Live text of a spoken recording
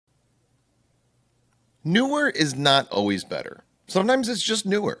Newer is not always better. Sometimes it's just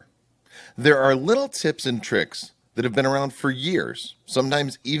newer. There are little tips and tricks that have been around for years,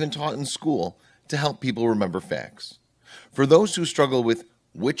 sometimes even taught in school, to help people remember facts. For those who struggle with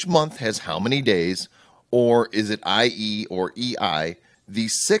which month has how many days, or is it IE or EI,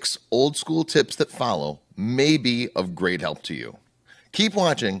 these 6 old school tips that follow may be of great help to you. Keep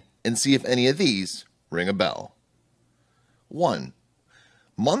watching and see if any of these ring a bell. 1.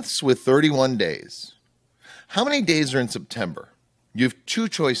 Months with 31 days. How many days are in September? You have 2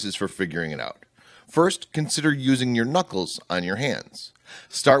 choices for figuring it out. First, consider using your knuckles on your hands.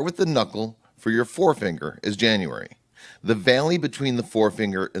 Start with the knuckle for your forefinger as January. The valley between the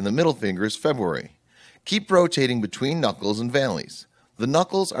forefinger and the middle finger is February. Keep rotating between knuckles and valleys. The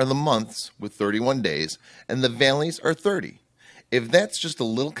knuckles are the months with 31 days, and the valleys are 30. If that's just a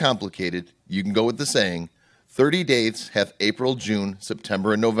little complicated, you can go with the saying, 30 days have April, June,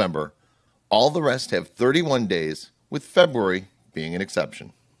 September, and November. All the rest have 31 days, with February being an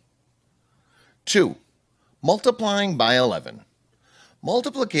exception. 2. Multiplying by 11.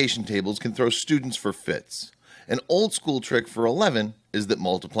 Multiplication tables can throw students for fits. An old school trick for 11 is that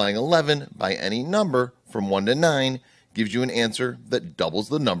multiplying 11 by any number from 1 to 9 gives you an answer that doubles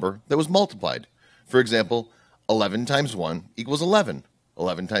the number that was multiplied. For example, 11 times 1 equals 11.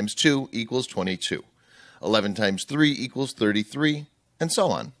 11 times 2 equals 22. 11 times 3 equals 33, and so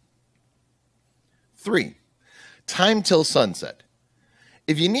on. 3. Time till sunset.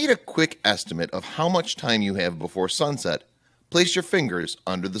 If you need a quick estimate of how much time you have before sunset, place your fingers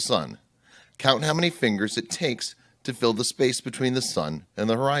under the sun. Count how many fingers it takes to fill the space between the sun and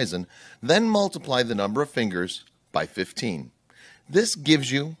the horizon, then multiply the number of fingers by 15. This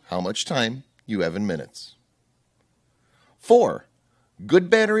gives you how much time you have in minutes. 4. Good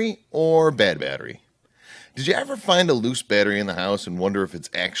battery or bad battery? Did you ever find a loose battery in the house and wonder if it's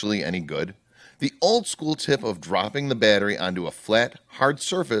actually any good? The old school tip of dropping the battery onto a flat, hard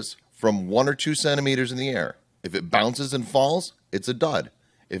surface from 1 or 2 centimeters in the air. If it bounces and falls, it's a dud.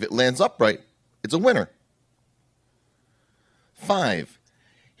 If it lands upright, it's a winner. 5.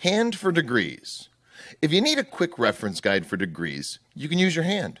 Hand for degrees. If you need a quick reference guide for degrees, you can use your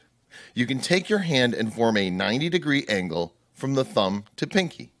hand. You can take your hand and form a 90-degree angle from the thumb to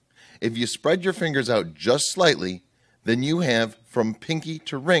pinky. If you spread your fingers out just slightly, then you have from pinky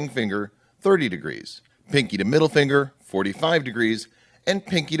to ring finger 30 degrees, pinky to middle finger 45 degrees, and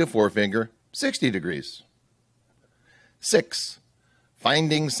pinky to forefinger 60 degrees. 6.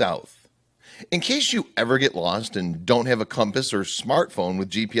 Finding south. In case you ever get lost and don't have a compass or smartphone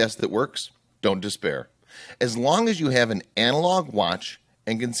with GPS that works, don't despair. As long as you have an analog watch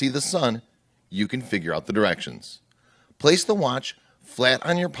and can see the sun, you can figure out the directions. Place the watch flat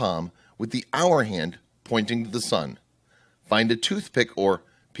on your palm with the hour hand pointing to the sun. Find a toothpick or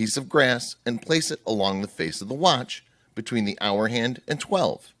piece of grass and place it along the face of the watch between the hour hand and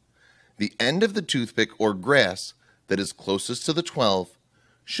 12. The end of the toothpick or grass that is closest to the 12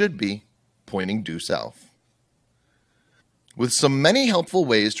 should be pointing due south. With so many helpful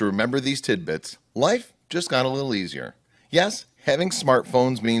ways to remember these tidbits, life just got a little easier. Yes, having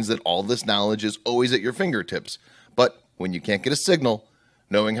smartphones means that all this knowledge is always at your fingertips, but when you can't get a signal,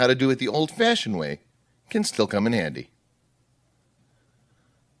 knowing how to do it the old-fashioned way can still come in handy.